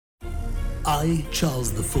I,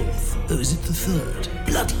 Charles IV, is it the third?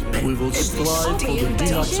 Bloody pen. We will strive for the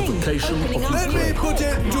denazification of Let me Ukraine. put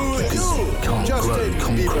it to you, Can't Justin grow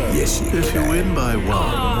concrete. Bieber. Yes, you If you win by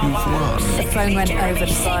one, you've won. The phone went over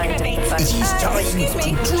the side of the phone. It is time to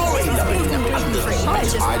join the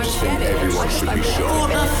I just think everyone should be sure. What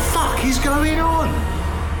the fuck is going on?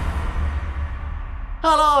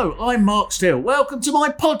 Hello, I'm Mark Steele. Welcome to my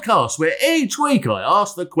podcast where each week I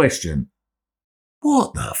ask the question,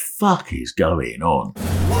 what the fuck is going on?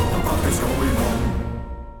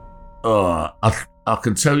 I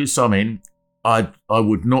can tell you something. I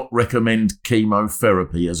would not recommend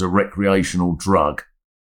chemotherapy as a recreational drug.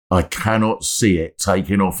 I cannot see it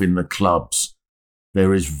taking off in the clubs.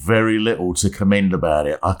 There is very little to commend about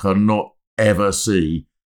it. I cannot ever see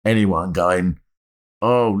anyone going,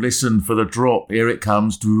 oh, listen for the drop. Here it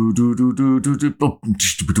comes.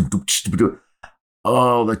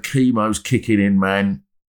 Oh, the chemo's kicking in, man.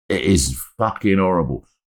 It is fucking horrible.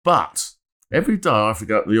 But every day I have to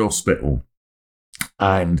go to the hospital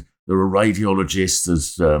and there are radiologists,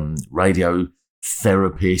 there's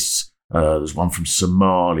radiotherapists, there's one from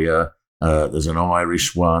Somalia, there's an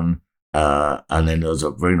Irish one, and then there's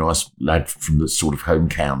a very nice lad from the sort of home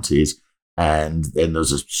counties. And then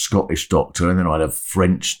there's a Scottish doctor, and then I had a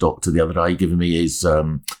French doctor the other day giving me his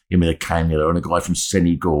give me the cannula, and a guy from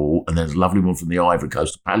Senegal, and there's a lovely one from the Ivory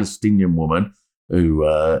Coast, a Palestinian woman who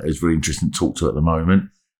is very interesting to talk to at the moment.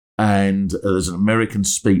 And there's an American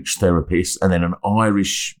speech therapist, and then an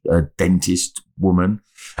Irish dentist woman,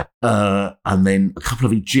 and then a couple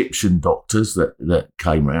of Egyptian doctors that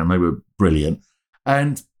came around. They were brilliant,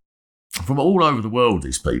 and from all over the world,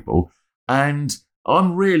 these people, and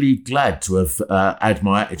I'm really glad to have had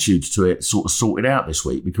my attitude to it sort of sorted out this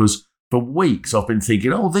week, because for weeks I've been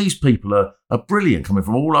thinking, oh, these people are brilliant, coming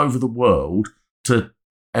from all over the world to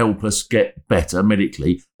help us get better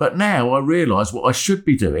medically. But now I realise what I should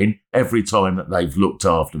be doing every time that they've looked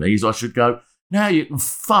after me is I should go, now you can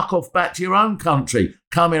fuck off back to your own country.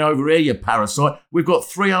 Come in over here, you parasite. We've got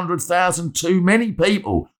 300,000 too many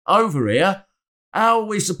people over here. How are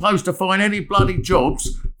we supposed to find any bloody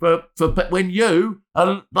jobs for when you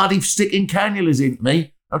are bloody sticking cannulas into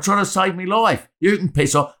me and trying to save me life? You can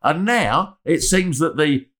piss off. And now it seems that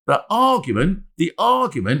the argument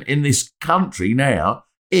in this country now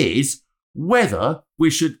is whether we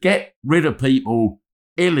should get rid of people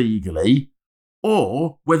illegally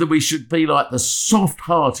or whether we should be like the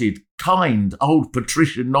soft-hearted, kind, old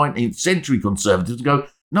patrician 19th century conservatives and go,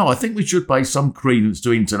 no, I think we should pay some credence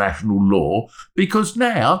to international law, because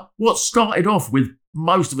now what started off with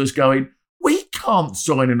most of us going, we can't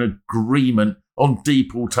sign an agreement on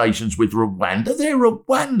deportations with Rwanda. They're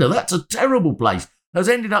Rwanda. That's a terrible place. Has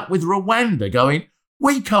ended up with Rwanda going,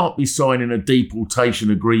 we can't be signing a deportation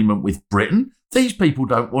agreement with Britain. These people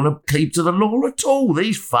don't want to keep to the law at all.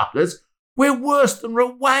 These fuckers. We're worse than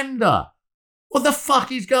Rwanda. What the fuck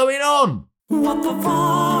is going on? What the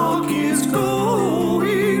fuck is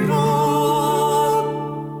going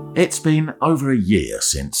on? It's been over a year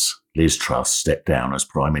since Liz Truss stepped down as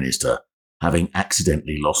Prime Minister, having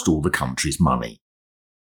accidentally lost all the country's money.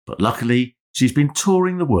 But luckily, she's been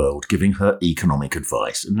touring the world giving her economic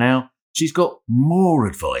advice, and now she's got more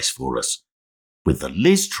advice for us with the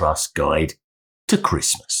Liz Truss Guide to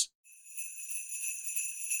Christmas.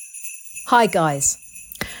 Hi guys.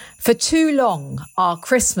 For too long, our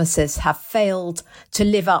Christmases have failed to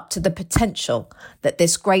live up to the potential that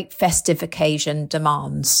this great festive occasion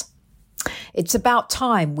demands. It's about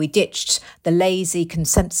time we ditched the lazy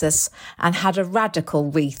consensus and had a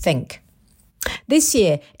radical rethink. This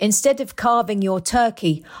year, instead of carving your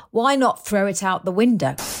turkey, why not throw it out the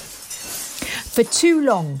window? For too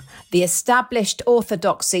long, the established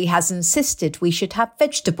orthodoxy has insisted we should have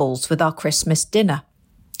vegetables with our Christmas dinner.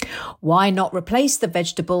 Why not replace the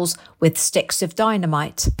vegetables with sticks of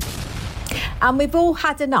dynamite? And we've all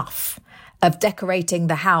had enough of decorating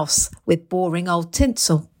the house with boring old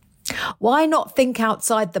tinsel. Why not think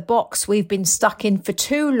outside the box we've been stuck in for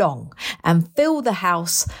too long and fill the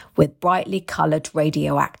house with brightly coloured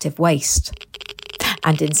radioactive waste?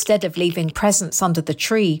 And instead of leaving presents under the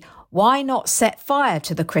tree, why not set fire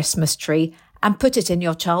to the Christmas tree and put it in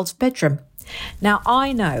your child's bedroom? Now,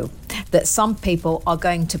 I know that some people are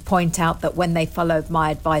going to point out that when they followed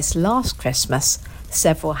my advice last Christmas,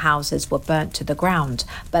 several houses were burnt to the ground,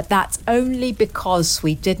 but that's only because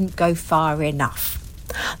we didn't go far enough.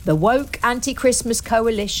 The woke anti-Christmas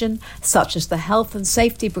coalition, such as the Health and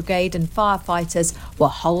Safety Brigade and firefighters, were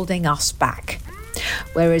holding us back.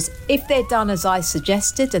 Whereas if they'd done as I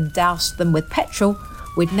suggested and doused them with petrol,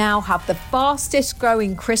 we'd now have the fastest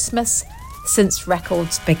growing Christmas since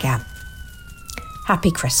records began.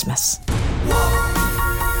 Happy Christmas.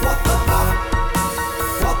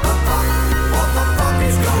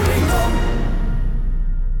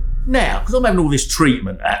 Now, because I'm having all this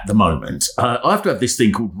treatment at the moment, I have to have this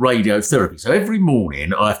thing called radiotherapy. So every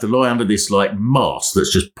morning I have to lie under this like mask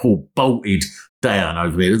that's just bolted down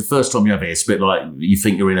over me. The first time you have it, it's a bit like you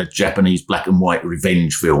think you're in a Japanese black and white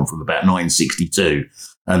revenge film from about 1962.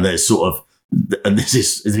 And there's sort of, and this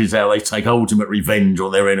is how they take ultimate revenge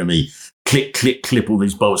on their enemy. Click, click, clip all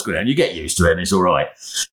these bolts go down. You get used to it and it's all right.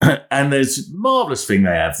 And there's a marvellous thing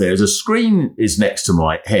they have there. A screen is next to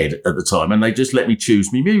my head at the time and they just let me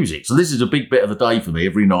choose me music. So this is a big bit of the day for me.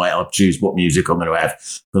 Every night I choose what music I'm going to have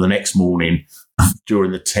for the next morning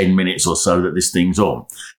during the 10 minutes or so that this thing's on.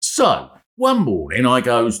 So one morning I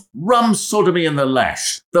goes, Rum Sodomy and the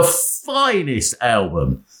Lash, the finest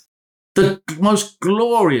album. The most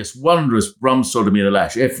glorious, wondrous Rum Sodomy and the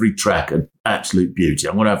Lash. Every track an absolute beauty.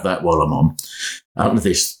 I'm going to have that while I'm on. Out of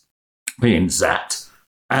this being zapped.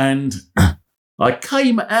 And I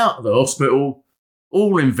came out of the hospital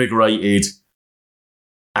all invigorated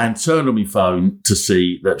and turned on my phone to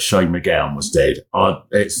see that Shane MacGowan was dead.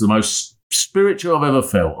 It's the most spiritual I've ever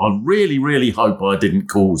felt. I really, really hope I didn't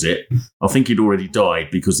cause it. I think he'd already died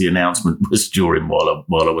because the announcement was during while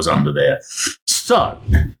I was under there. So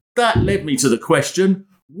that led me to the question,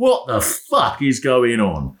 what the fuck is going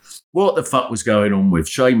on? What the fuck was going on with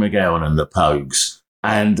Shane MacGowan and the Pogues?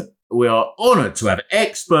 And we are honoured to have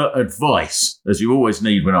expert advice, as you always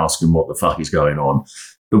need when asking what the fuck is going on.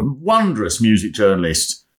 The wondrous music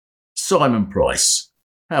journalist, Simon Price.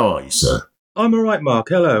 How are you, sir? I'm all right, Mark.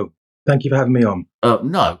 Hello. Thank you for having me on.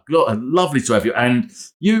 No, lovely to have you. And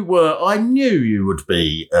I knew you would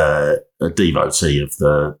be a devotee of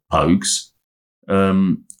the Pogues.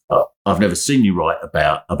 I've never seen you write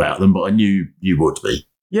about them, but I knew you would be.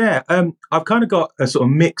 Yeah, I've kind of got a sort of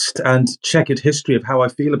mixed and checkered history of how I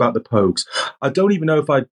feel about the Pogues. I don't even know if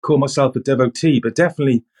I'd call myself a devotee, but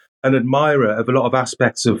definitely an admirer of a lot of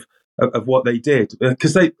aspects of what they did,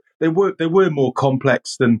 because they were more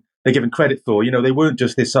complex than they're given credit for. You know, they weren't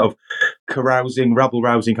just this sort of carousing,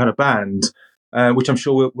 rabble-rousing kind of band, which I'm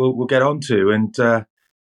sure we'll get onto. And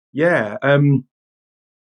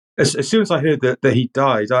as soon as I heard that he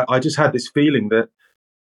died, I just had this feeling that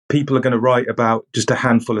people are going to write about just a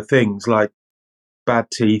handful of things like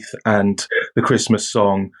Bad Teeth and the Christmas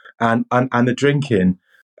song and the drinking.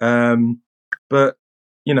 But,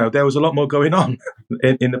 you know, there was a lot more going on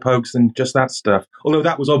in the Pogues than just that stuff, although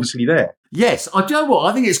that was obviously there. Yes, I do know what,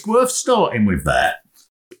 I think it's worth starting with that.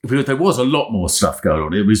 Because there was a lot more stuff going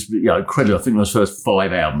on. It was, incredible. I think those first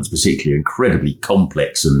 5 albums, particularly, incredibly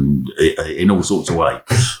complex and in all sorts of ways.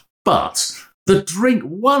 But the drink,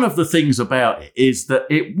 one of the things about it is that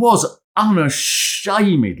it was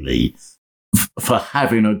unashamedly for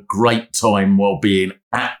having a great time while being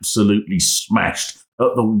absolutely smashed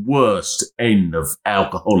at the worst end of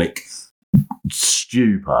alcoholic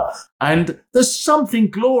stupor. And there's something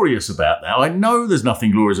glorious about that. I know there's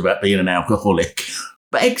nothing glorious about being an alcoholic,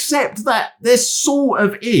 but except that there sort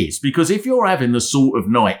of is, because if you're having the sort of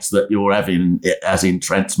nights that you're having, as in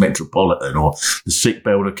Transmetropolitan or the Sick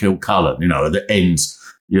Bell to Kilcullen, that ends,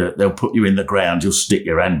 they'll put you in the ground, you'll stick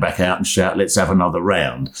your hand back out and shout, let's have another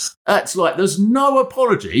round. That's like, there's no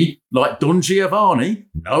apology, like Don Giovanni,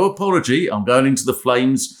 no apology, I'm going into the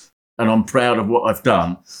flames and I'm proud of what I've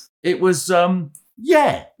done. It was,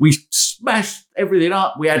 we smashed everything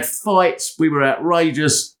up, we had fights, we were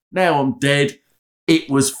outrageous, now I'm dead. It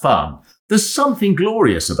was fun. There's something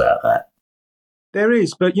glorious about that. There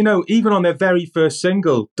is, but, even on their very first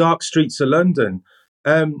single, Dark Streets of London,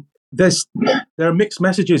 there are mixed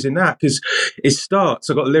messages in that, because it starts,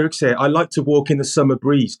 I've got lyrics here, I like to walk in the summer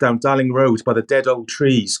breeze down Darling Road by the dead old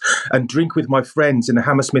trees and drink with my friends in the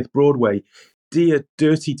Hammersmith Broadway. Dear,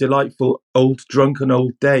 dirty, delightful, old, drunken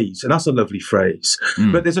old days. And that's a lovely phrase.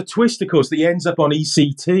 Mm. But there's a twist, of course, that he ends up on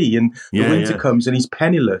ECT and the winter comes and he's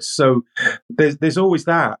penniless. So there's always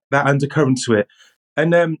that undercurrent to it.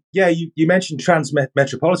 And you mentioned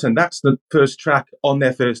Transmetropolitan. That's the first track on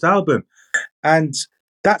their first album. And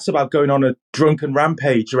that's about going on a drunken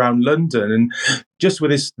rampage around London, and just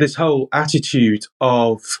with this whole attitude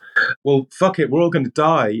of, well, fuck it, we're all going to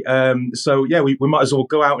die. We might as well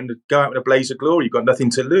go out in a blaze of glory. You've got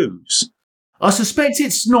nothing to lose. I suspect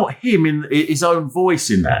it's not him in his own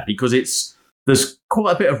voice in that, because there's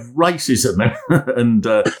quite a bit of racism and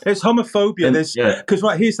there's homophobia. Because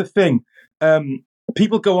here's the thing.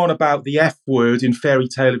 People go on about the F word in Fairy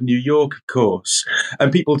Tale of New York, of course, and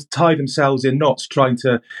people tie themselves in knots trying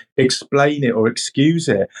to explain it or excuse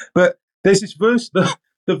it. But there's this verse, the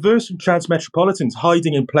verse from Transmetropolitan's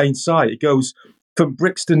hiding in plain sight. It goes, From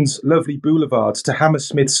Brixton's lovely boulevards to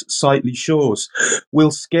Hammersmith's sightly shores,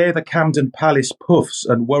 we'll scare the Camden Palace puffs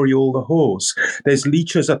and worry all the whores. There's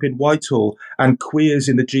leechers up in Whitehall and queers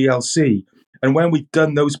in the GLC. And when we've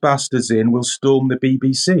done those bastards in, we'll storm the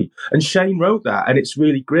BBC. And Shane wrote that, and it's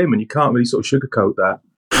really grim, and you can't really sort of sugarcoat that.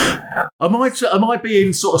 Am I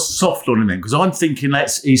being sort of soft on him then? Because I'm thinking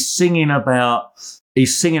he's singing about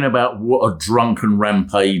what a drunken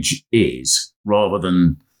rampage is, rather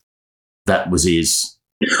than that was his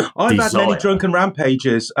I've desire. had many drunken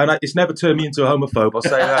rampages, and it's never turned me into a homophobe, I'll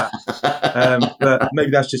say that. But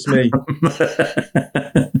maybe that's just me.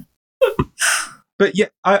 But yeah,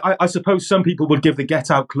 I suppose some people would give the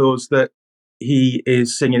Get Out clause that he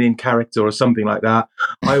is singing in character or something like that.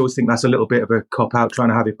 I always think that's a little bit of a cop-out, trying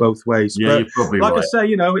to have it both ways. Yeah, but you're probably like right. I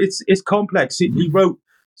say, it's complex. He wrote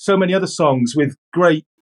so many other songs with great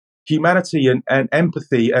humanity and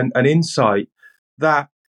empathy and insight that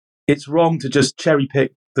it's wrong to just cherry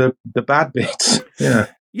pick the bad bits. Yeah.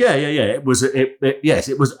 Yeah. It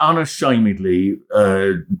was unashamedly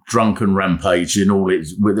drunken rampage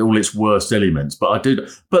with all its worst elements. But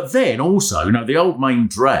then also, the Old Main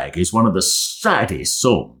Drag is one of the saddest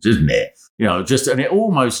songs, isn't it? And it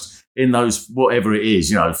almost in those whatever it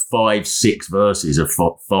is, 5-6 verses of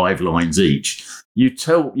 5 lines each. You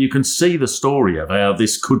can see the story of how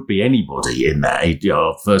this could be anybody in that.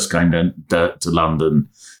 I first came down to London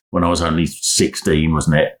when I was only 16,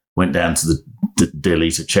 wasn't it? Went down to the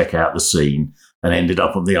Dilly to check out the scene and ended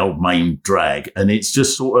up on the Old Main Drag. And it's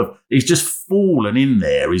just he's just fallen in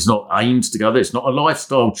there. He's not aimed to go there. It's not a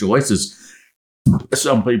lifestyle choice, as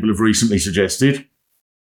some people have recently suggested.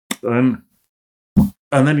 And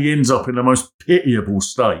then he ends up in the most pitiable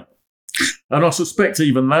state. And I suspect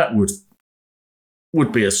even that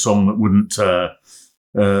would be a song that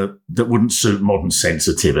wouldn't suit modern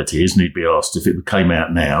sensibilities, and he'd be asked, if it came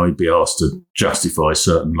out now, he'd be asked to justify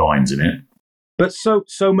certain lines in it. But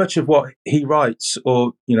so much of what he writes,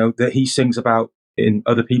 or that he sings about in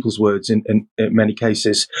other people's words, in many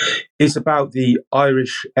cases, is about the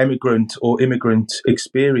Irish emigrant or immigrant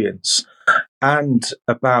experience, and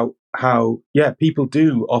about how people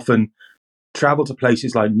do often travel to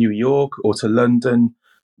places like New York or to London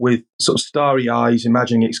with sort of starry eyes,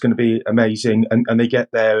 imagining it's going to be amazing, and they get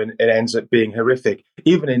there and it ends up being horrific.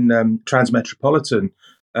 Even in Transmetropolitan,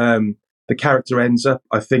 the character ends up,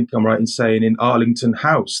 I think I'm right in saying, in Arlington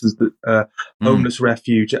House, the homeless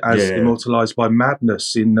refuge, as immortalised by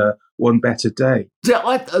Madness in One Better Day. Yeah,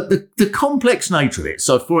 the complex nature of it.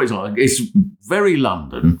 So, for example, it's very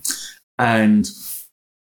London, and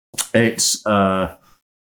it's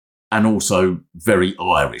and also very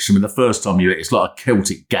Irish. I mean, the first time it's like a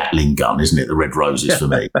Celtic Gatling gun, isn't it? The Red Roses for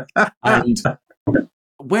me. And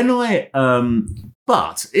when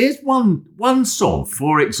but here's one song,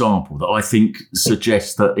 for example, that I think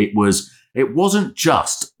suggests that it wasn't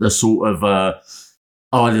just the sort of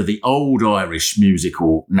either the old Irish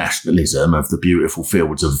musical nationalism of the beautiful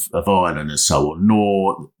fields of Ireland and so on,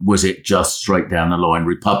 nor was it just straight down the line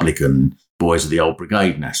Republican Boys of the Old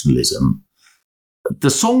Brigade nationalism.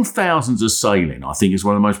 The song Thousands Are Sailing, I think, is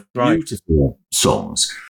one of the most beautiful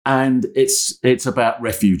songs. And it's about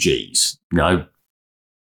refugees.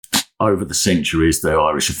 Over the centuries, the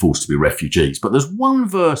Irish are forced to be refugees. But there's one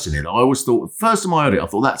verse in it that I always thought, first time I heard it, I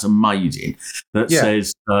thought that's amazing. That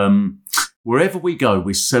says, wherever we go,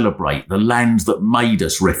 we celebrate the land that made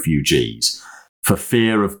us refugees for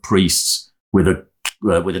fear of priests with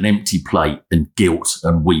an empty plate and guilt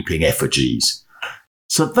and weeping effigies.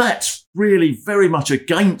 So that's really very much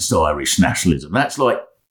against Irish nationalism. That's like,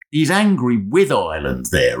 he's angry with Ireland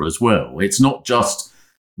there as well. It's not just,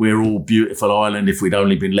 we're all beautiful Ireland. If we'd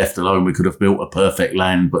only been left alone, we could have built a perfect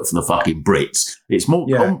land, but for the fucking Brits. It's more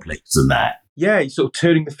complex than that. Yeah, he's sort of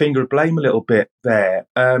turning the finger of blame a little bit there.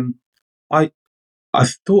 I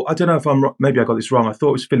thought, I don't know if maybe I got this wrong. I thought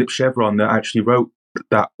it was Philip Chevron that actually wrote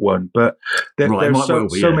that one, but there's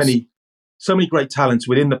so many great talents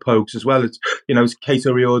within the Pogues, as well as, as Kate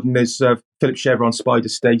O'Riordan, there's Philip Chevron, Spider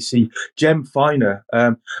Stacey, Jem Finer.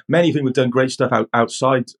 Many of them have done great stuff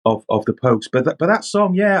outside of the Pogues. But that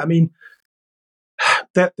song, I mean,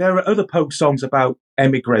 there are other Pogue songs about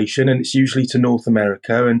emigration, and it's usually to North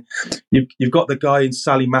America. And you've got the guy in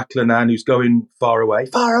Sally McLennan who's going far away.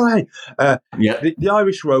 The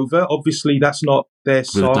Irish Rover, obviously that's not their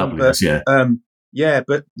song. But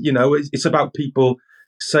it's about people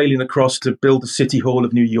sailing across to build the City Hall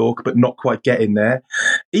of New York, but not quite getting there.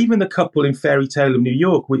 Even the couple in Fairy Tale of New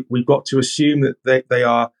York, we've got to assume that they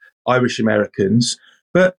are Irish Americans.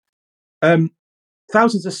 But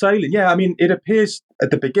Thousands are sailing. Yeah, I mean, it appears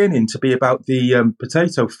at the beginning to be about the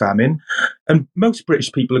potato famine, and most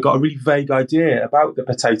British people have got a really vague idea about the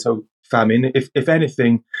potato famine. If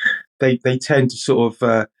anything, they tend to sort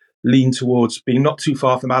of lean towards being not too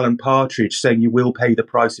far from Alan Partridge, saying you will pay the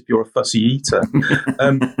price if you're a fussy eater.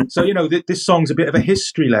 So this song's a bit of a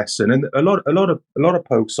history lesson, and a lot of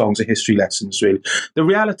Pogue songs are history lessons. Really, the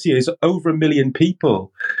reality is over 1 million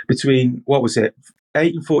people between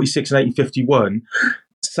 1846 and 1851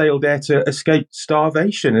 sailed there to escape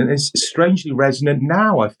starvation, and it's strangely resonant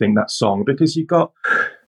now, I think, that song, because you've got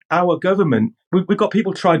our government, we've got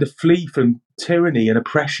people trying to flee from tyranny and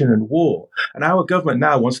oppression and war, and our government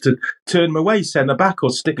now wants to turn them away, send them back, or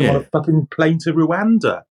stick them on a fucking plane to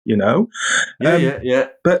Rwanda,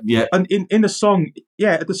 But in the song,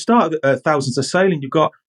 at the start of Thousands Are Sailing, you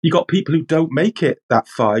got people who don't make it that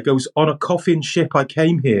far. It goes, on a coffin ship I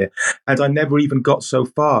came here, and I never even got so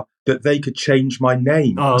far that they could change my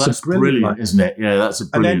name. Oh, that's brilliant, isn't it? Yeah, that's a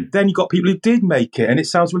brilliant. And then you got people who did make it, and it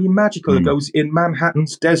sounds really magical. It goes, in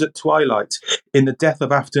Manhattan's desert twilight, in the death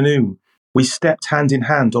of afternoon, we stepped hand in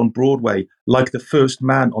hand on Broadway like the first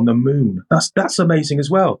man on the moon. That's amazing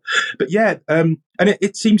as well. But and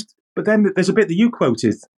it seems. But then there's a bit that you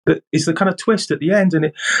quoted that is the kind of twist at the end,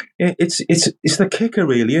 and it's the kicker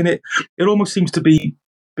really, and it almost seems to be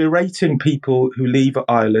berating people who leave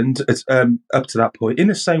Ireland up to that point, in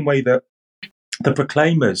the same way that the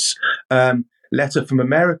Proclaimers' Letter from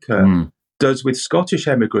America does with Scottish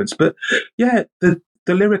immigrants. But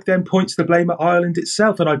the lyric then points the blame at Ireland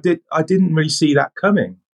itself, and I didn't really see that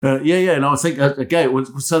coming. And I think again,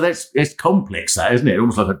 it's complex, that, isn't it?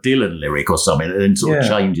 Almost like a Dylan lyric or something, and then sort of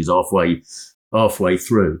changes halfway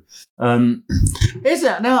through. Is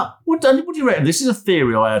that now? What do you reckon? This is a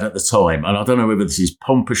theory I had at the time, and I don't know whether this is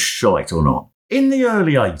pompous shite or not. In the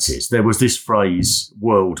early 80s, there was this phrase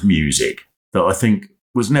 "world music" that I think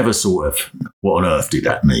was never sort of, what on earth did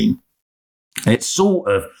that mean? It's sort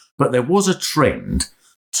of, but there was a trend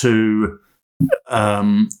to.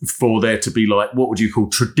 For there to be like, what would you call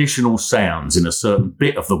traditional sounds in a certain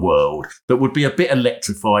bit of the world that would be a bit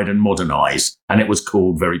electrified and modernised, and it was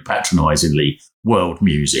called very patronisingly world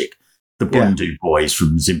music. The Bundu Boys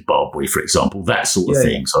from Zimbabwe, for example, that sort of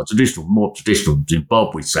thing. So more traditional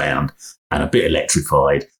Zimbabwe sound and a bit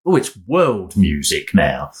electrified. Oh, it's world music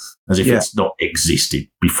now, as if it's not existed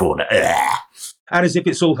before that. And as if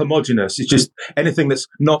it's all homogenous. It's just anything that's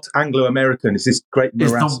not Anglo-American is this great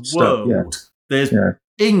morass of stuff. There's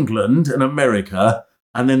England and America,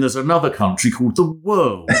 and then there's another country called the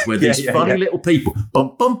world, where these funny little people,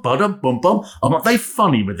 bum bum ba-dum bum bum. Aren't they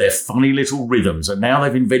funny with their funny little rhythms? And now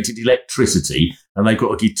they've invented electricity, and they've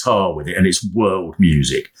got a guitar with it, and it's world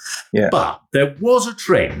music. Yeah. But there was a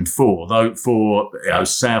trend for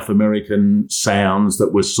South American sounds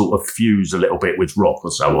that was sort of fused a little bit with rock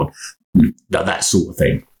or so on, that sort of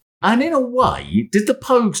thing. And in a way, did the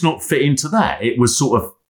Pogues not fit into that? It was sort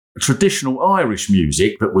of traditional Irish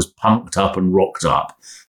music that was punked up and rocked up,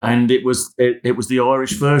 and it was the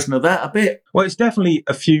Irish version of that a bit. Well, it's definitely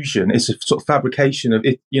a fusion. It's a sort of fabrication of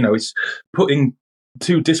it. It's putting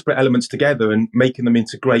two disparate elements together and making them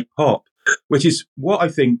into great pop, which is what I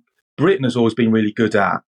think Britain has always been really good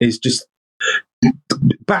at, is just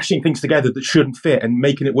bashing things together that shouldn't fit and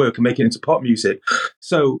making it work and making it into pop music.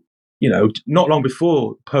 So, not long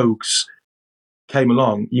before Pogues came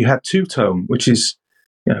along, you had two-tone, which is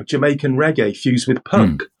Jamaican reggae fused with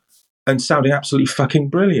punk and sounding absolutely fucking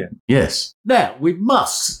brilliant. Yes. Now, we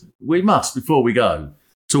must, before we go,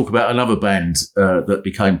 talk about another band that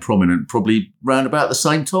became prominent probably round about the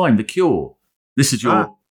same time, The Cure. This is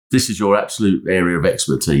your absolute area of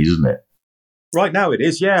expertise, isn't it? Right now it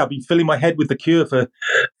is, yeah. I've been filling my head with The Cure for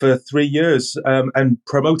 3 years and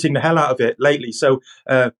promoting the hell out of it lately. So,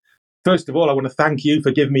 first of all, I want to thank you for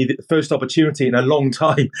giving me the first opportunity in a long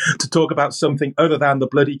time to talk about something other than the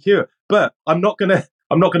bloody Cure. But I'm not gonna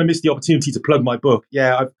miss the opportunity to plug my book.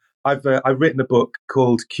 Yeah, I've written a book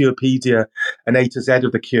called Curepedia, an A to Z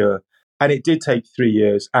of the Cure, and it did take 3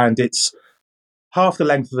 years, and it's half the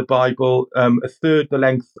length of the Bible, a third the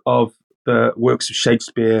length of the works of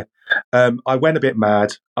Shakespeare. I went a bit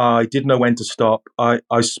mad. I didn't know when to stop.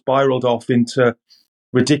 I spiraled off into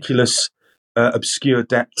ridiculous. Obscure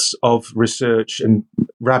depths of research and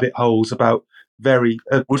rabbit holes about very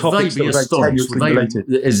topics that were very tenuously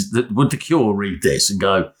related. Would The Cure read this and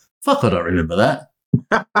go, fuck, I don't remember that?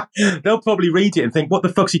 They'll probably read it and think, what the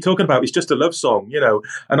fuck's he talking about? It's just a love song,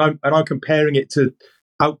 and I'm comparing it to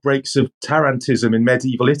outbreaks of tarantism in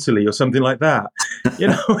medieval Italy or something like that,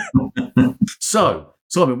 So,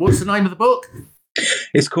 Simon, what's the name of the book?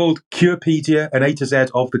 It's called Curepedia, an A to Z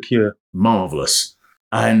of the Cure. Marvellous.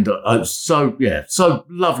 And so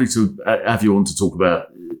lovely to have you on to talk about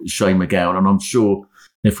Shane MacGowan. And I'm sure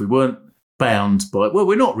if we weren't bound by, well,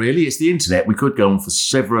 we're not really, it's the internet, we could go on for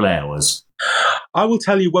several hours. I will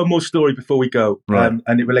tell you one more story before we go, right.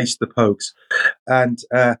 And it relates to the Pogues. And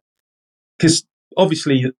because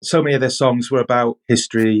obviously so many of their songs were about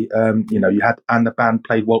history. You had, and the band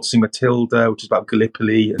played Waltzing Matilda, which is about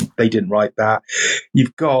Gallipoli, and they didn't write that.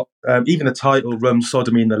 You've got even the title, Rum,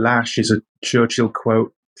 Sodomy and the Lash, is a Churchill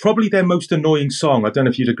quote. Probably their most annoying song, I don't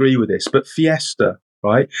know if you'd agree with this, but Fiesta,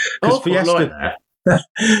 right? Because Fiesta, like that.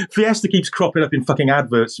 Fiesta keeps cropping up in fucking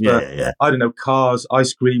adverts for, I don't know, cars,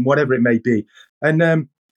 ice cream, whatever it may be. And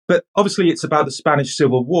but obviously it's about the Spanish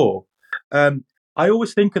Civil War. I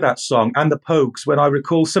always think of that song and the Pogues when I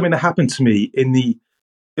recall something that happened to me in the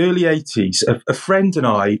early 80s. A friend and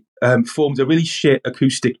I formed a really shit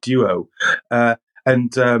acoustic duo.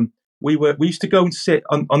 We used to go and sit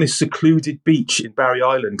on this secluded beach in Barry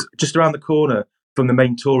Island, just around the corner from the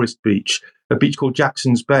main tourist beach, a beach called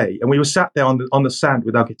Jackson's Bay. And we were sat there on the sand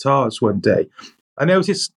with our guitars one day. And there was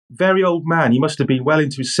this very old man. He must have been well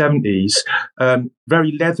into his 70s,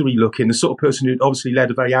 very leathery looking, the sort of person who'd obviously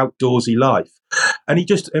led a very outdoorsy life. And he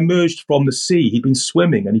just emerged from the sea. He'd been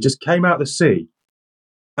swimming and he just came out of the sea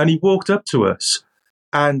and he walked up to us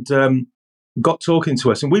and got talking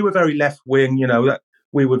to us. And we were very left wing, that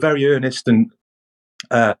we were very earnest and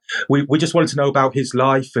we just wanted to know about his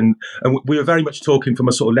life. And we were very much talking from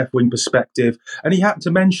a sort of left wing perspective. And he happened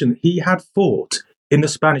to mention he had fought in the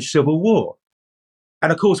Spanish Civil War.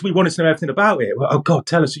 And of course, we wanted to know everything about it. Well, oh God,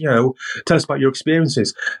 tell us about your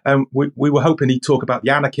experiences. And we were hoping he'd talk about the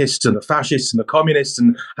anarchists and the fascists and the communists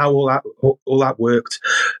and how all that worked.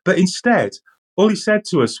 But instead, all he said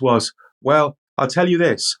to us was, well, I'll tell you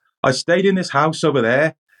this. I stayed in this house over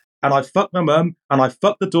there and I fucked my mum and I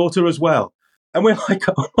fucked the daughter as well. And we're like,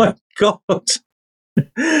 oh my God.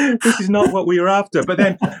 This is not what we were after. But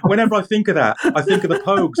then whenever I think of that, I think of the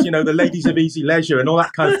Pogues, the Ladies of Easy Leisure and all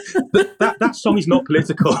that kind of... But that song is not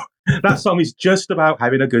political. That song is just about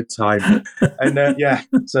having a good time.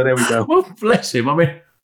 And so there we go. Well, bless him. I mean,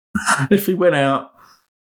 if he went out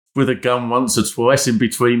with a gun once or twice in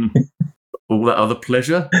between all that other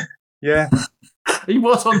pleasure... Yeah. He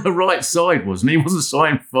was on the right side, wasn't he? He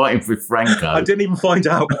wasn't fighting for Franco. I didn't even find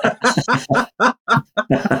out.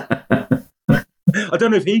 I don't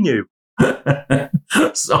know if he knew.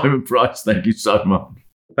 Simon Price, thank you so much.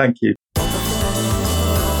 Thank you.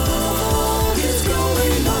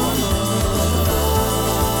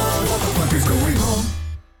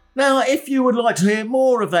 Now, if you would like to hear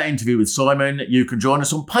more of that interview with Simon, you can join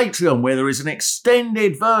us on Patreon, where there is an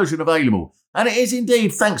extended version available. And it is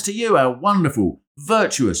indeed thanks to you, our wonderful,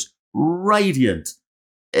 virtuous, radiant,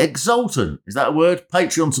 exultant, is that a word?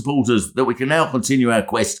 Patreon supporters, that we can now continue our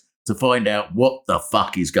quest to find out what the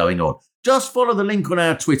fuck is going on. Just follow the link on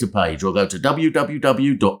our Twitter page or go to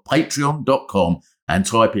www.patreon.com and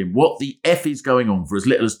type in what the F is going on. For as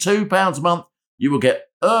little as £2 a month, you will get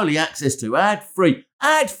early access to ad-free.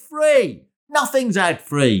 Ad-free! Nothing's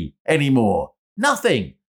ad-free anymore.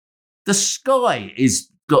 Nothing. The sky is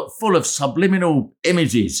got full of subliminal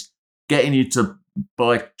images getting you to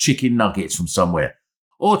buy chicken nuggets from somewhere.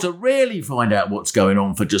 Or to really find out what's going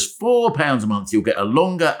on, for just £4 a month, you'll get a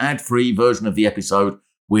longer ad-free version of the episode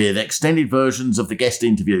with extended versions of the guest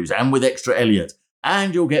interviews and with extra Elliot.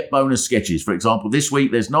 And you'll get bonus sketches. For example, this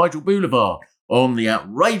week there's Nigel Boulevard on the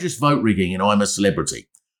outrageous vote rigging in I'm a Celebrity.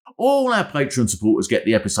 All our Patreon supporters get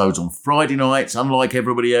the episodes on Friday nights, unlike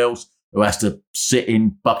everybody else who has to sit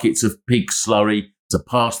in buckets of pig slurry to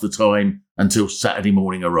pass the time until Saturday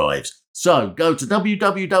morning arrives. So go to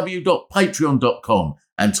www.patreon.com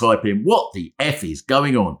and type in what the F is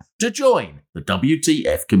going on to join the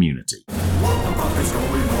WTF community. What the fuck is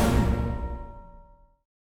going on?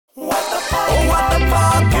 What the fuck? Oh, what the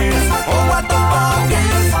fuck is? Oh, what the fuck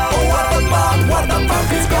is? Oh, what the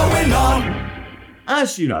fuck is going on?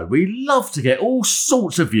 As you know, we love to get all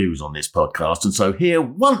sorts of views on this podcast, and so here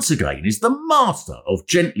once again is the master of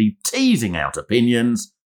gently teasing out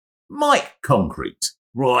opinions, Mike Concrete.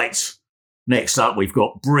 Right, next up we've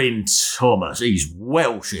got Bryn Thomas. He's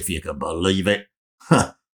Welsh, if you can believe it.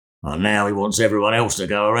 And now he wants everyone else to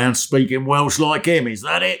go around speaking Welsh like him, is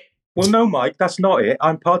that it? Well, no, Mike, that's not it.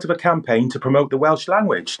 I'm part of a campaign to promote the Welsh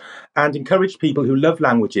language and encourage people who love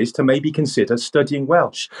languages to maybe consider studying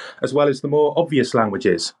Welsh, as well as the more obvious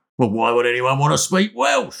languages. Well, why would anyone want to speak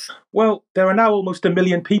Welsh? Well, there are now almost 1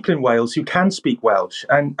 million people in Wales who can speak Welsh,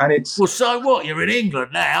 and it's... Well, so what? You're in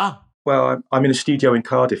England now? Well, I'm in a studio in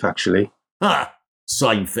Cardiff, actually.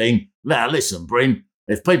 Same thing. Now, listen, Bryn,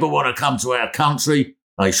 if people want to come to our country,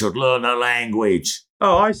 They should learn the language.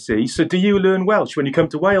 Oh, I see. So do you learn Welsh when you come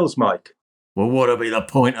to Wales, Mike? Well, what'll be the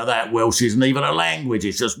point of that? Welsh isn't even a language.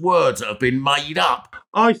 It's just words that have been made up.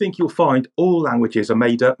 I think you'll find all languages are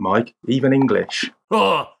made up, Mike, even English.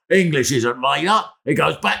 Oh, English isn't made up. It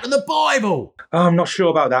goes back to the Bible. I'm not sure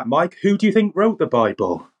about that, Mike. Who do you think wrote the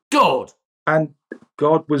Bible? God. And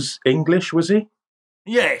God was English, was he?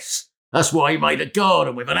 Yes. That's why he made a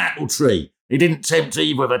garden with an apple tree. He didn't tempt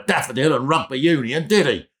Eve with a daffodil and rugby union, did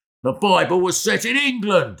he? The Bible was set in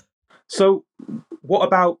England. So what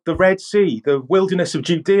about the Red Sea, the wilderness of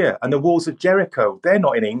Judea and the walls of Jericho? They're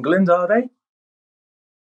not in England, are they?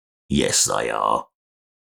 Yes, they are.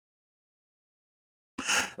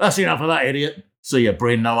 That's enough of that, idiot. See you,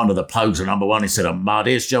 Bryn. No wonder the Pogues are number one instead of mud.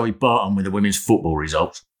 Here's Joey Barton with the women's football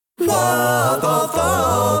results. What the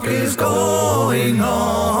fuck is going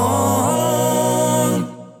on?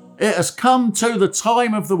 It has come to the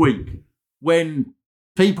time of the week when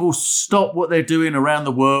people stop what they're doing around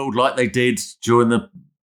the world, like they did during the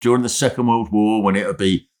Second World War, when it would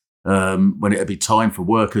be time for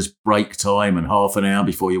workers' break time and half an hour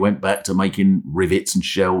before you went back to making rivets and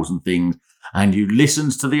shells and things, and you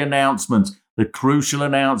listened to the announcements, the crucial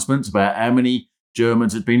announcements about how many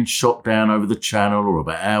Germans had been shot down over the Channel, or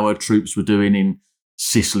about how our troops were doing in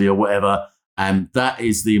Sicily or whatever. And that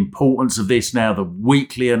is the importance of this now, the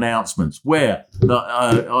weekly announcements, where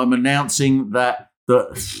I'm announcing that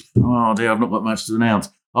oh dear, I've not got much to announce.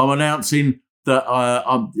 I'm announcing that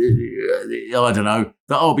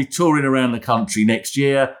that I'll be touring around the country next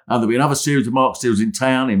year, and there'll be another series of Mark Steels in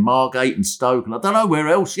town, in Margate and Stoke, and I don't know where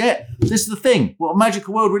else yet. This is the thing. What a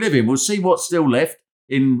magical world we live in. We'll see what's still left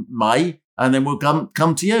in May, and then we'll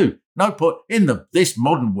come to you. No point in this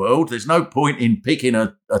modern world. There's no point in picking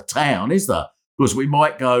a town, is there? Because we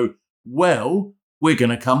might go, well, we're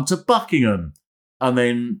going to come to Buckingham, and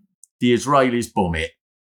then the Israelis bomb it,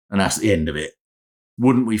 and that's the end of it.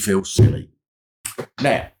 Wouldn't we feel silly?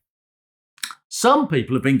 Now, some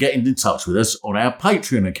people have been getting in touch with us on our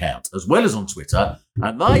Patreon account, as well as on Twitter,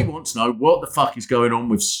 and they want to know what the fuck is going on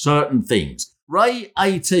with certain things.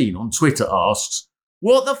 Ray18 on Twitter asks,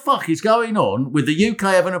 what the fuck is going on with the UK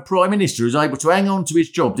having a Prime Minister who's able to hang on to his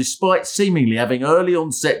job despite seemingly having early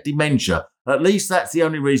onset dementia? At least that's the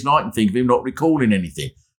only reason I can think of him not recalling anything.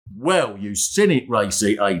 Well, you cynic,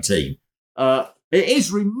 Ray18. It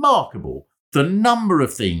is remarkable the number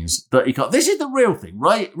of things that he got. This is the real thing,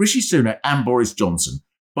 right? Rishi Sunak and Boris Johnson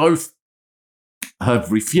both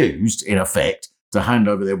have refused, in effect, to hand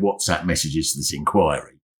over their WhatsApp messages to this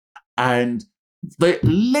inquiry. And the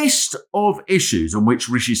list of issues on which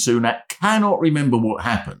Rishi Sunak cannot remember what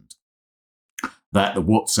happened, that the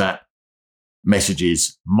WhatsApp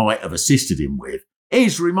messages might have assisted him with,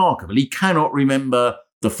 is remarkable. He cannot remember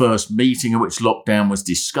the first meeting at which lockdown was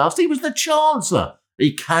discussed. He was the Chancellor.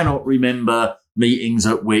 He cannot remember meetings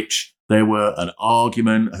at which there were an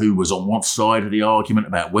argument, who was on what side of the argument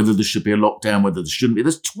about whether there should be a lockdown, whether there shouldn't be.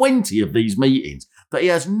 There's 20 of these meetings that he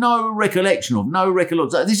has no recollection of, no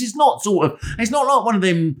recollection. This is not it's not like one of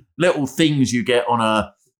them little things you get on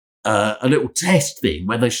a little test thing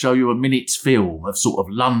where they show you a minute's film of sort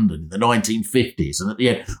of London in the 1950s. And at the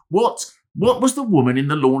end, what was the woman in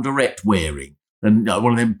the laundrette wearing? And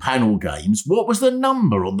one of them panel games. What was the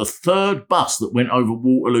number on the third bus that went over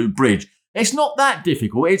Waterloo Bridge? It's not that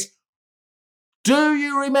difficult. It's, do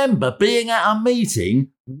you remember being at a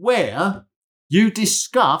meeting where you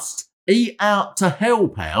discussed Eat Out to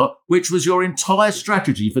Help Out, which was your entire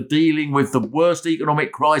strategy for dealing with the worst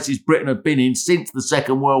economic crisis Britain had been in since the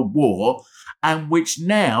Second World War, and which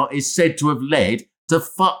now is said to have led to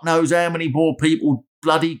fuck knows how many more people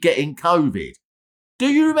bloody getting COVID? Do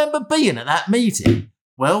you remember being at that meeting?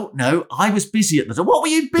 Well, no, I was busy at the time. What were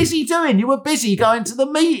you busy doing? You were busy going to the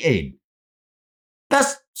meeting.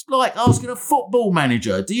 That's like asking a football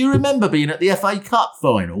manager, do you remember being at the FA Cup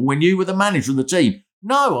final when you were the manager of the team?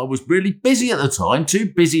 No, I was really busy at the time,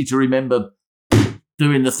 too busy to remember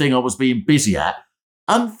doing the thing I was being busy at.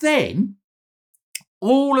 And then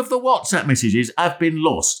all of the WhatsApp messages have been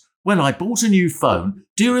lost. When I bought a new phone,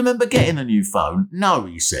 do you remember getting a new phone? No,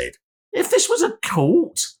 he said. If this was a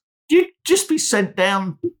court, you'd just be sent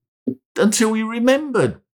down until you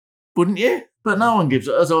remembered, wouldn't you? But no one gives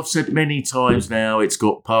it. As I've said many times now, it's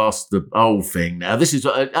got past the whole thing. Now, this is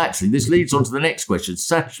this leads on to the next question.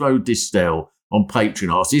 Sashmo Distel on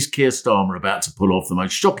Patreon asks, is Keir Starmer about to pull off the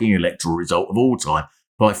most shocking electoral result of all time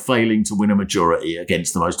by failing to win a majority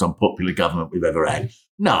against the most unpopular government we've ever had?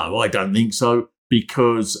 No, I don't think so,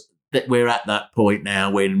 because we're at that point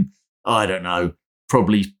now when, I don't know,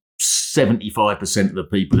 probably 75% of the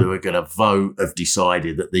people who are going to vote have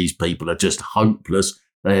decided that these people are just hopeless.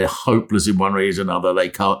 They're hopeless in one reason or another. They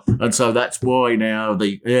can't. And so that's why now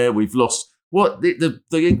we've lost. What the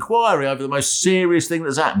inquiry over the most serious thing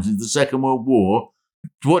that's happened since the Second World War,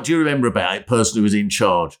 what do you remember about it? Person who was in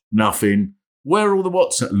charge? Nothing. Where are all the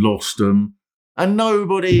WhatsApp? Lost them. And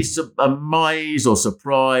nobody's amazed or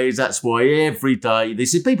surprised. That's why every day,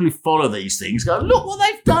 this is people who follow these things go, look what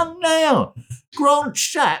they've done now. Grant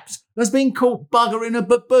Shapps has been caught buggering a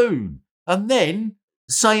baboon and then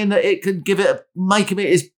saying that it can make him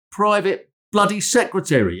his private bloody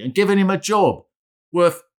secretary and giving him a job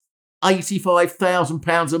worth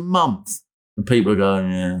 £85,000 a month. And people are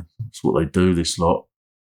going, yeah, that's what they do, this lot.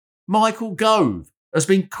 Michael Gove has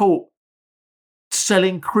been caught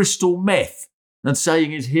selling crystal meth and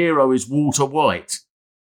saying his hero is Walter White.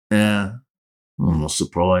 Yeah, I'm not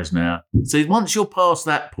surprised now. See, once you're past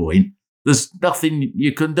that point, there's nothing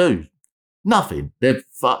you can do. Nothing.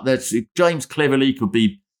 James Cleverly could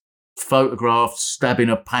be photographed stabbing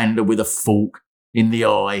a panda with a fork in the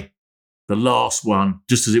eye, the last one,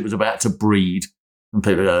 just as it was about to breed. And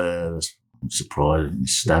people go, I'm surprised,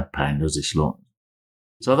 stab pandas, this lot.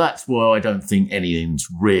 So that's why I don't think anything's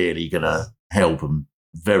really going to help them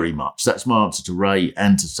very much. That's my answer to Ray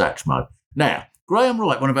and to Satchmo. Now, Graham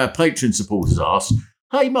Wright, one of our Patreon supporters, asks,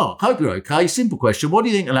 hey, Mark, hope you're okay. Simple question. What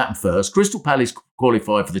do you think will happen first? Crystal Palace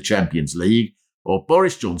qualify for the Champions League, or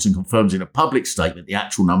Boris Johnson confirms in a public statement the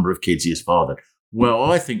actual number of kids he has fathered? Well,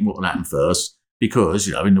 I think what will happen first, because,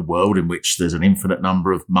 in the world in which there's an infinite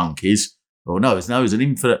number of monkeys, one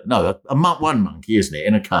monkey, isn't it,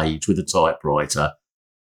 in a cage with a typewriter,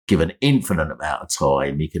 given infinite amount of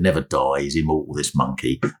time, he can never die, he's immortal, this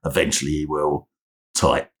monkey. Eventually he will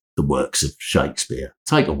type the works of Shakespeare.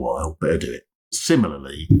 Take a while, better do it.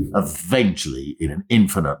 Similarly, eventually, in an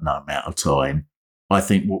infinite amount of time, I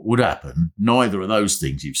think what would happen, neither of those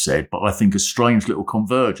things you've said, but I think a strange little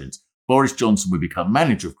convergence. Boris Johnson would become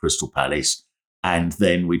manager of Crystal Palace, and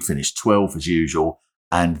then we'd finish 12th as usual,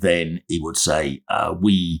 and then he would say,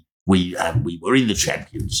 we were in the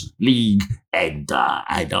Champions League, and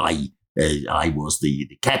I was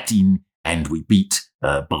the captain, and we beat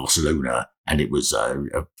Barcelona, and it was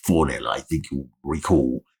 4-0, I think you'll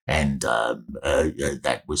recall. And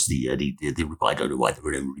that was the I don't know why the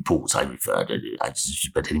reports I referred to,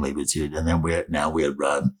 but anyway, and then we're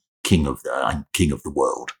king of the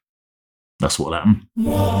world. That's what happened.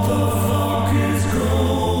 What the fuck is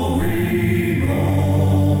going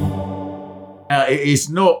on? It is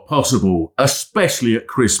not possible, especially at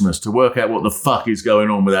Christmas, to work out what the fuck is going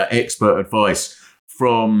on without expert advice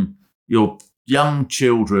from your young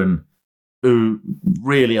children, who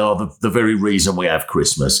really are the very reason we have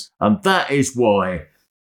Christmas. And that is why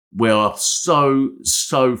we are so,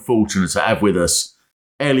 so fortunate to have with us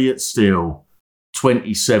Elliot Steele,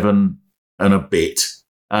 27 and a bit.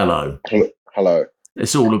 Hello. Hello.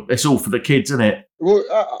 It's all for the kids, isn't it? Well,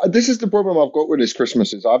 this is the problem I've got with this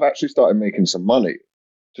Christmas is I've actually started making some money.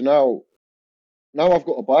 So now I've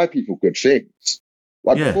got to buy people good things.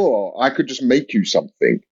 Before, I could just make you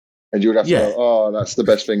something. And you would have to go, oh, that's the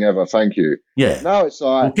best thing ever, thank you. Yeah. Now it's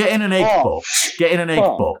like... Well, get in an egg box. Get in an egg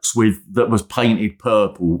box that was painted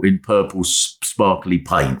purple in purple sparkly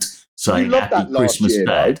paint, saying Happy Christmas, year,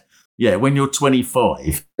 Dad. Though. Yeah, when you're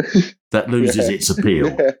 25, that loses its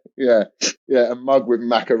appeal. Yeah, a mug with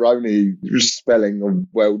macaroni spelling of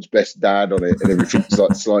world's best dad on it and everything's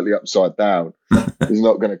like slightly upside down. Is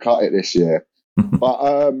not going to cut it this year.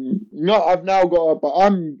 But no, I've now got... But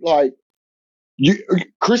I'm like...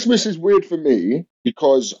 Christmas is weird for me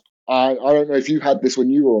because I don't know if you had this when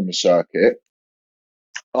you were on the circuit.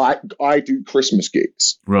 I do Christmas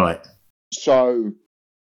gigs. Right. So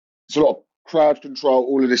it's a lot of crowd control,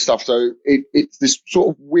 all of this stuff. So it's this sort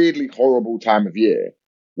of weirdly horrible time of year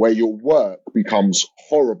where your work becomes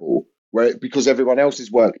horrible, because everyone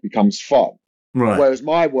else's work becomes fun. Right. Whereas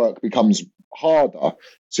my work becomes harder.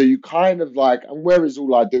 So you kind of like, and whereas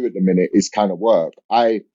all I do at the minute is kind of work,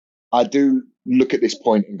 I do look at this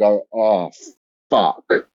point and go, fuck.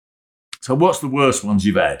 So what's the worst ones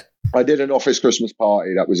you've had? I did an office Christmas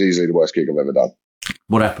party. That was easily the worst gig I've ever done.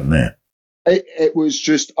 What happened there? It was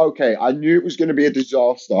just, okay, I knew it was going to be a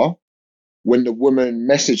disaster when the woman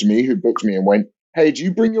messaged me who booked me and went, hey, do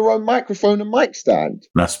you bring your own microphone and mic stand?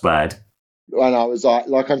 That's bad. And I was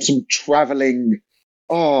like I'm some travelling...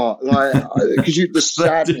 because the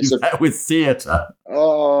sadness of that with theatre.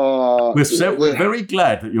 We're very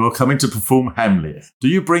glad that you're coming to perform Hamlet. Do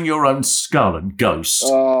you bring your own skull and ghost?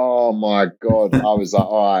 Oh my God! I was like,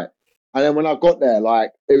 all right. And then when I got there,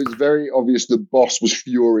 it was very obvious the boss was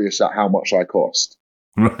furious at how much I cost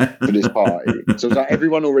for this party. So it was like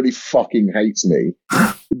everyone already fucking hates me.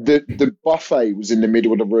 The buffet was in the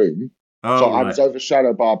middle of the room, Oh, So I right. was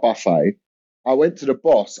overshadowed by a buffet. I went to the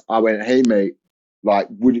boss. I went, hey, mate, like,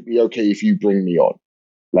 would it be okay if you bring me on?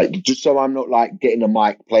 Like, just so I'm not like getting a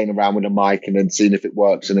mic, playing around with a mic and then seeing if it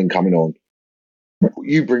works and then coming on.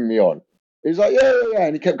 You bring me on. He's like, yeah, yeah, yeah.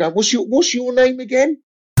 And he kept going, what's your name again?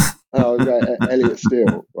 And I was like, Elliot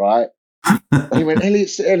Steele, right? And he went, Elliot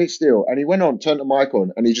Steele. And he went on, turned the mic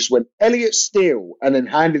on, and he just went, Elliot Steele, and then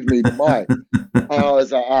handed me the mic. And I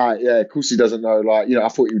was like, all right, yeah, of course he doesn't know. Like, I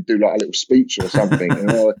thought he would do like a little speech or something.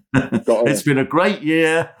 And It's been a great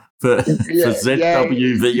year for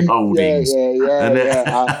ZWV Holdings.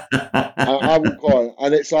 Yeah. I walk on,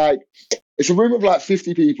 and it's like, it's a room of like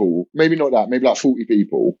 50 people, maybe not that, maybe like 40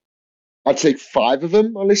 people. I'd say 5 of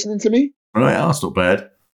them are listening to me. Right, that's not bad.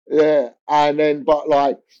 Yeah, and then but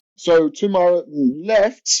like so to my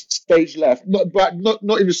left, stage left, not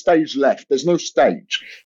even stage left. There's no stage.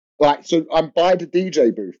 Like so, I'm by the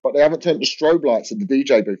DJ booth, but they haven't turned the strobe lights at the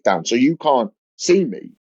DJ booth down, so you can't see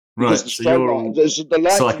me. Right, Because the so strobe you're all the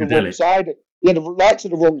lights are the wrong side. Yeah, the lights are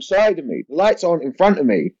the wrong side of me. The lights aren't in front of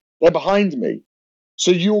me; they're behind me.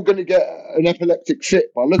 So you're going to get an epileptic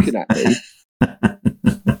fit by looking at me.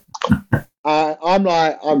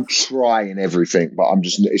 I'm trying everything, but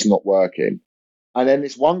it's not working. And then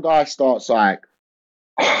this one guy starts like,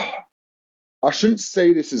 I shouldn't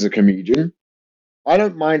say this as a comedian. I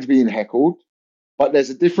don't mind being heckled, but there's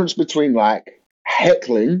a difference between like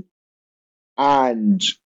heckling and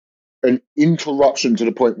an interruption to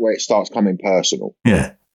the point where it starts coming personal.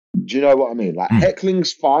 Yeah. Do you know what I mean? Like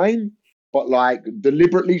heckling's fine, but like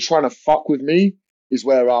deliberately trying to fuck with me is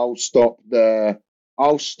where I'll stop the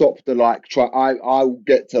like try. I'll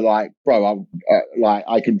get to like, bro.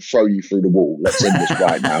 I can throw you through the wall. Let's end this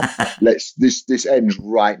right now. This ends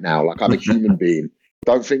right now. Like I'm a human being.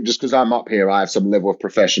 Don't think just because I'm up here, I have some level of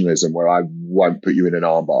professionalism where I won't put you in an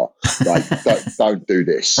armbar. Like don't do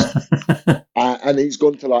this. And he's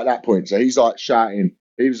gone to like that point. So he's like shouting.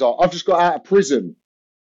 He was like, I've just got out of prison.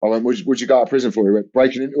 I went, what'd you go out of prison for? He went,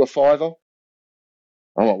 breaking into a fiver.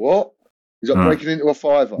 I'm like, what? He's like, breaking into a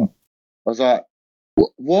fiver. I was like,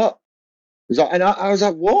 what? He's like, and I was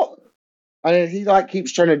like, what? And then he like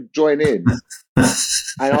keeps trying to join in.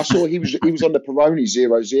 And I saw he was on the Peroni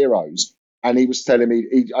 00s, and he was telling me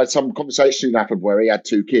some conversation happened where he had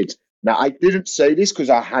 2 kids. Now I didn't say this because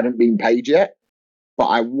I hadn't been paid yet, but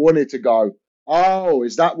I wanted to go, oh,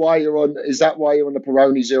 is that why you're on the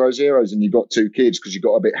Peroni 00s and you got 2 kids because you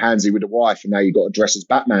got a bit handsy with the wife and now you got to dress as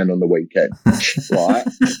Batman on the weekend, right?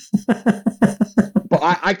 But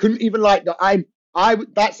I couldn't even like that.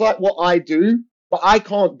 That's like what I do, but I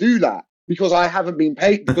can't do that because I haven't been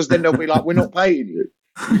paid. Because then they'll be like, we're not paying you.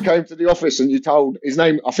 You came to the office and you told his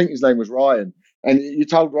name. I think his name was Ryan. And you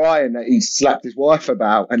told Ryan that he slapped his wife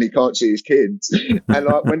about and he can't see his kids. And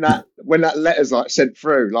like when that letter's like sent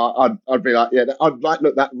through, like I'd be like, yeah, I'd like,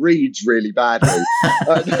 look, that reads really badly.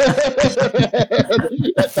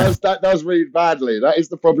 that does read badly. That is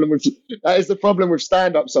the problem with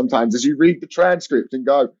stand up sometimes, is you read the transcript and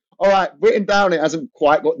go, all right, written down, it hasn't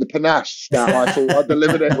quite got the panache that I thought I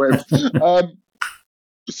delivered it with.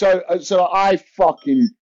 So I fucking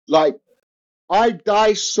like, I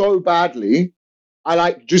die so badly. I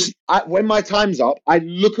like when my time's up, I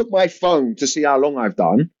look at my phone to see how long I've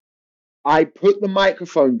done. I put the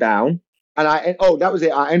microphone down, and that was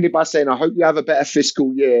it. I ended by saying, I hope you have a better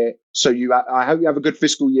fiscal year. I hope you have a good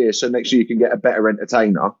fiscal year, so next year you can get a better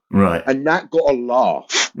entertainer. Right. And that got a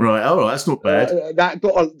laugh. Right. Oh, that's not bad. That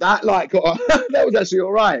was actually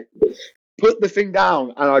all right. Put the thing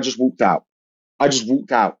down, and I just walked out. And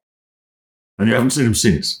you haven't seen him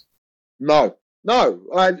since? No.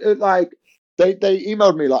 They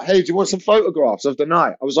emailed me like, hey, do you want some photographs of the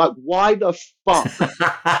night? I was like, why the fuck?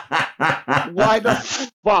 Why the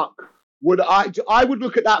fuck would I would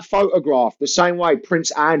look at that photograph the same way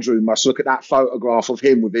Prince Andrew must look at that photograph of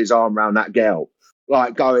him with his arm around that girl.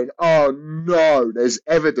 Like going, oh no, there's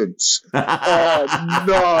evidence. Oh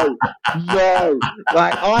no.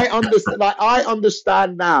 Like I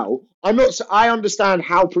understand now. I understand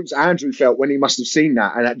how Prince Andrew felt when he must have seen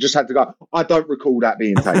that and just had to go, I don't recall that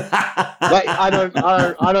being taken. Like I don't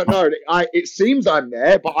know. It seems I'm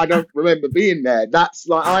there, but I don't remember being there. That's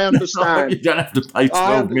like, I understand. No, you don't have to pay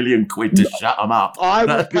 12 million quid to shut them up.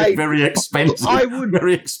 That'd be a very expensive,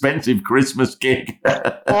 very expensive Christmas gig.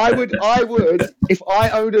 I would, if I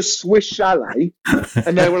owned a Swiss chalet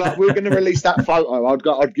and they were like, we're going to release that photo,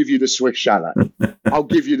 I'd give you the Swiss chalet. I'll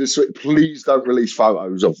give you the Swiss. Please don't release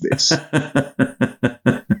photos of this. So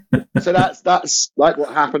that's like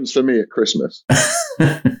what happens for me at Christmas.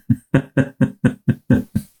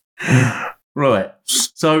 Right.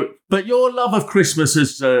 So, but your love of Christmas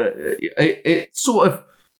is it sort of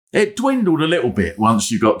It dwindled a little bit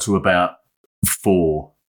once you got to about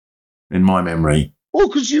 4, in my memory. Well,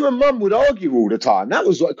 because you and Mum would argue all the time. That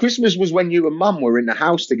was like Christmas was when you and Mum were in the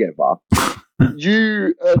house together.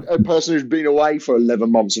 You, a person who's been away for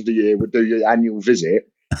 11 months of the year, would do your annual visit,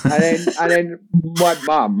 and then my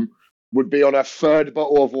mum would be on her 3rd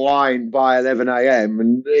bottle of wine by 11 a.m.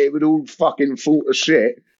 and it would all fucking fall to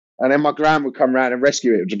shit. And then my gran would come round and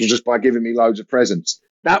rescue it just by giving me loads of presents.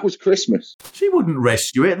 That was Christmas. She wouldn't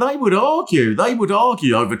rescue it. They would argue. They would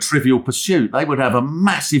argue over Trivial Pursuit. They would have a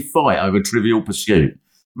massive fight over Trivial Pursuit.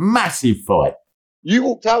 Massive fight. You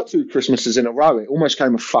walked out 2 Christmases in a row. It almost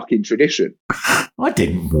became a fucking tradition. I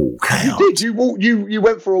didn't walk out. You did. You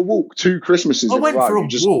went for a walk 2 Christmases in a row. I went for a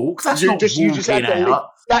walk. That's not walking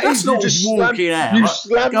out. That's not walking out. You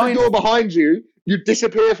slammed the door behind you. You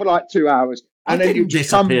disappear for like 2 hours. And then you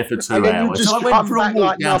disappear for 2 hours. So I went for a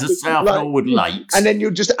walk down to South Norwood Lakes. And then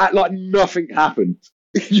you just act like nothing happened.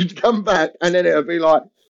 You'd come back and then it would be like,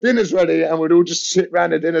 dinner's ready, and we'd all just sit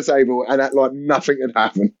round the dinner table and act like nothing had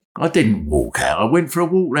happened. I didn't walk out. I went for a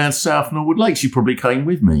walk round South Norwood Lakes. You probably came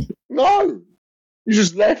with me. No. You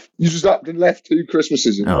just left. You just up and left 2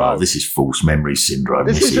 Christmases in a row. This is false memory syndrome.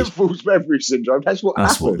 This isn't false memory syndrome. That's what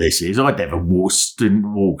happened. What this is. I never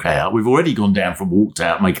didn't walk out. We've already gone down from walked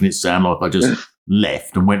out, making it sound like I just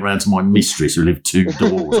left and went round to my mistress who lived 2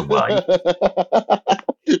 doors away.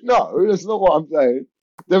 No, that's not what I'm saying.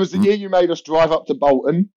 There was the year you made us drive up to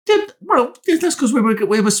Bolton. Well, that's because we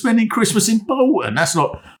were spending Christmas in Bolton. That's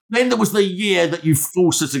not. Then there was the year that you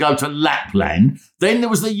forced us to go to Lapland. Then there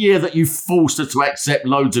was the year that you forced us to accept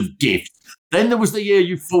loads of gifts. Then there was the year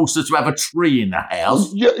you forced us to have a tree in the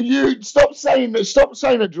house. You stop saying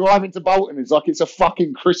that driving to Bolton is like it's a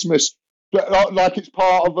fucking Christmas. Like it's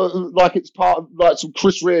part of some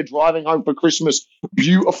Chris Rea driving home for Christmas,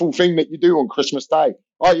 beautiful thing that you do on Christmas Day.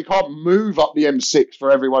 Oh, you can't move up the M6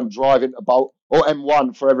 for everyone driving to Bolton, or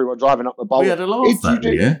M1 for everyone driving up to Bolton. We had a laugh that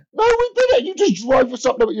year. No, we didn't. You just drove for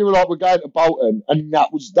something that you were like, we're going to Bolton, and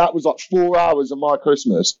that was like 4 hours of my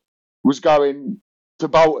Christmas was going to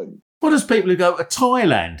Bolton. What does people who go to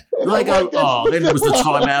Thailand? They go, then there was the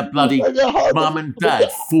time our bloody mum and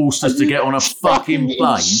dad forced us to get on a fucking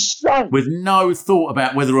plane with no thought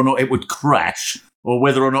about whether or not it would crash or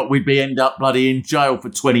whether or not we'd end up bloody in jail for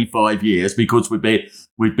 25 years because we'd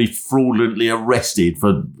be fraudulently arrested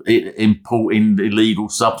for importing illegal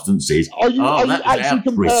substances. Are you actually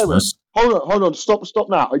comparing? Christmas. Hold on, stop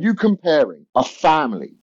now. Are you comparing a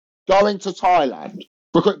family going to Thailand,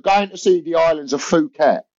 going to see the islands of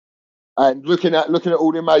Phuket, and looking at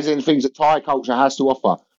all the amazing things that Thai culture has to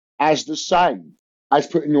offer, as the same as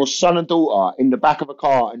putting your son and daughter in the back of a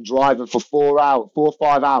car and driving for 4 or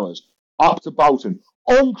 5 hours up to Bolton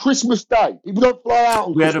on Christmas Day? People don't fly out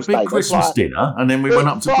on Christmas Day. We had a big Christmas dinner, and then we went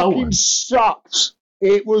up to Bolton. It fucking sucked.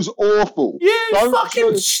 It was awful.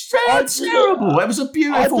 That's terrible. It was a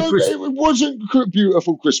beautiful Christmas. It wasn't a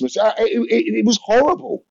beautiful Christmas. It was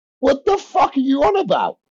horrible. What the fuck are you on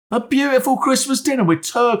about? A beautiful Christmas dinner with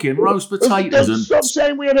turkey and roast potatoes and stop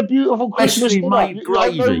saying we had a beautiful Christmas dinner. Made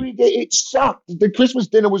gravy. It sucked. The Christmas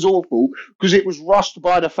dinner was awful because it was rushed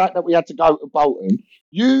by the fact that we had to go to Bolton.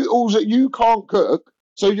 You can't cook,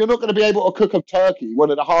 so you're not going to be able to cook a turkey,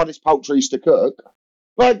 one of the hardest poultries to cook.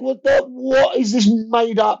 Like what is this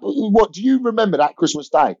made up? What do you remember that Christmas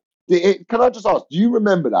Day? Can I just ask? Do you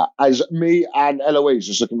remember that as me and Eloise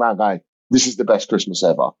just looking around going, "This is the best Christmas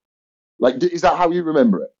ever"? Like, is that how you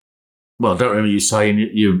remember it? Well, I don't remember you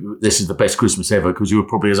saying this is the best Christmas ever because you were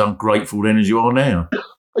probably as ungrateful then as you are now.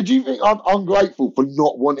 Do you think I'm ungrateful for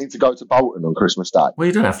not wanting to go to Bolton on Christmas Day? Well,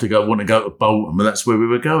 you don't have to want to go to Bolton, but that's where we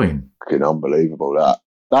were going. Fucking unbelievable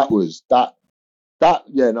that was that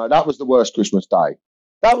was the worst Christmas day.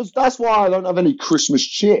 That's why I don't have any Christmas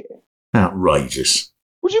cheer. Outrageous.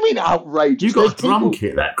 What do you mean outrageous? You got a drum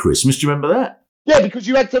kit that Christmas. Do you remember that? Yeah, because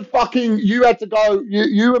you had to go.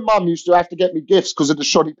 You and Mum used to have to get me gifts because of the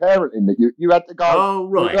shoddy parenting that you had to go. Oh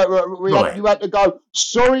right. You had to go.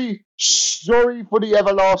 Sorry for the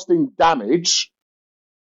everlasting damage.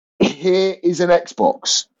 Here is an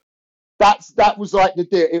Xbox. That was like the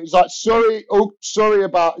deal. It was like sorry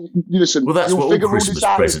about. Listen, well, that's what all Christmas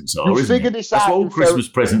presents are, isn't it? That's what all Christmas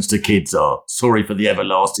presents to kids are. Sorry for the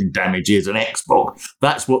everlasting damage. Here's an Xbox.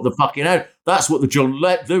 That's what that's what the John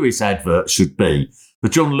Lewis advert should be. The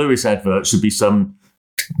John Lewis advert should be some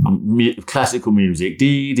classical music.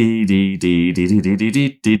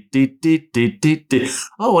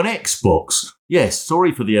 Oh, an Xbox. Yes.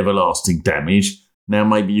 Sorry for the everlasting damage. Now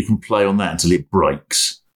maybe you can play on that until it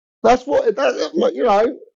breaks. That's what,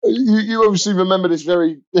 you obviously remember this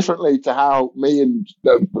very differently to how me and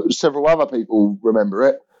several other people remember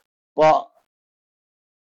it. But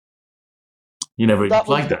You never even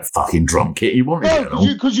played that fucking drum kit. You wanted it No,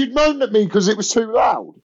 because you'd moaned at me because it was too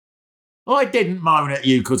loud. I didn't moan at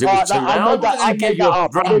you because it was too loud. I gave you a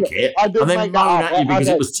drum kit and then moan at you because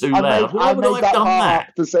it was too loud. Why would I have done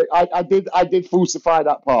that? To say, I did falsify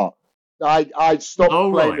that part. I stopped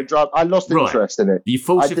playing the drum. I lost interest in it. You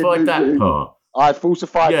falsified that part? I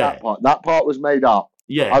falsified that part. That part was made up.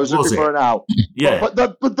 Yeah, I was looking for an out. Yeah, but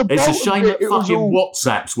the it's a shame that fucking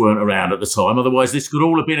WhatsApps weren't around at the time. Otherwise, this could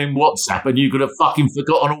all have been in WhatsApp, and you could have fucking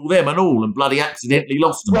forgotten all them and bloody accidentally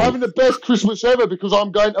lost them. We're having the best Christmas ever because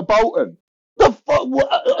I'm going to Bolton. The fuck,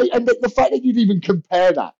 and the fact that you'd even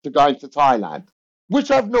compare that to going to Thailand,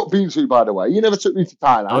 which I've not been to, by the way. You never took me to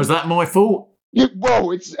Thailand. Oh, is that my fault?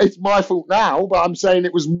 Well, it's my fault now, but I'm saying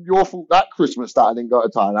it was your fault that Christmas that I didn't go to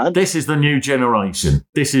Thailand. This is the new generation.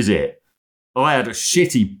 This is it. I had a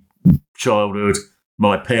shitty childhood.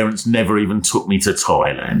 My parents never even took me to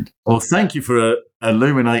Thailand. Well, thank you for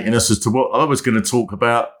illuminating us as to what I was going to talk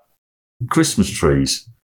about, Christmas trees.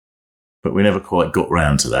 But we never quite got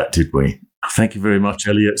round to that, did we? Thank you very much,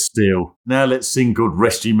 Elliot Steele. Now let's sing God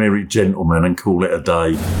Rest Ye Merry Gentlemen and call it a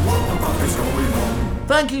day.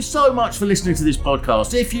 Thank you so much for listening to this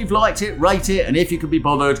podcast. If you've liked it, rate it, and if you can be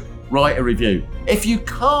bothered, write a review. If you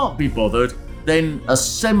can't be bothered, then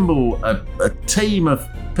assemble a team of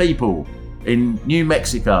people in New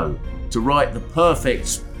Mexico to write the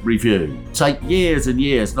perfect review. Take years and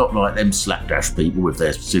years, not like them slapdash people with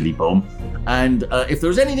their silly bomb. And if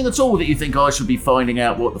there's anything at all that you think I should be finding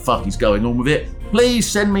out what the fuck is going on with it, please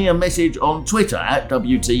send me a message on Twitter at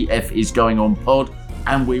WTFisGoingOnPod,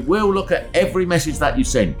 and we will look at every message that you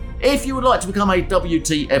send. If you would like to become a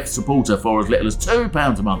WTF supporter for as little as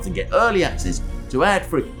 £2 a month and get early access to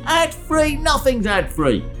ad-free, nothing's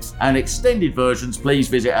ad-free, and extended versions, please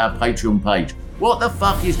visit our Patreon page. What the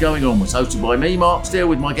Fuck is Going On was hosted by me, Mark Steele,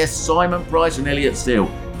 with my guests Simon Price and Elliot Steele.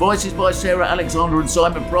 Voices by Sarah Alexander and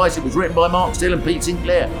Simon Price. It was written by Mark Steele and Pete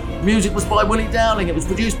Sinclair. Music was by Willie Dowling. It was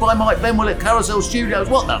produced by Mike Benwell at Carousel Studios.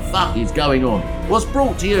 What the Fuck is Going On was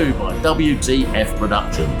brought to you by WTF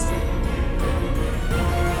Productions.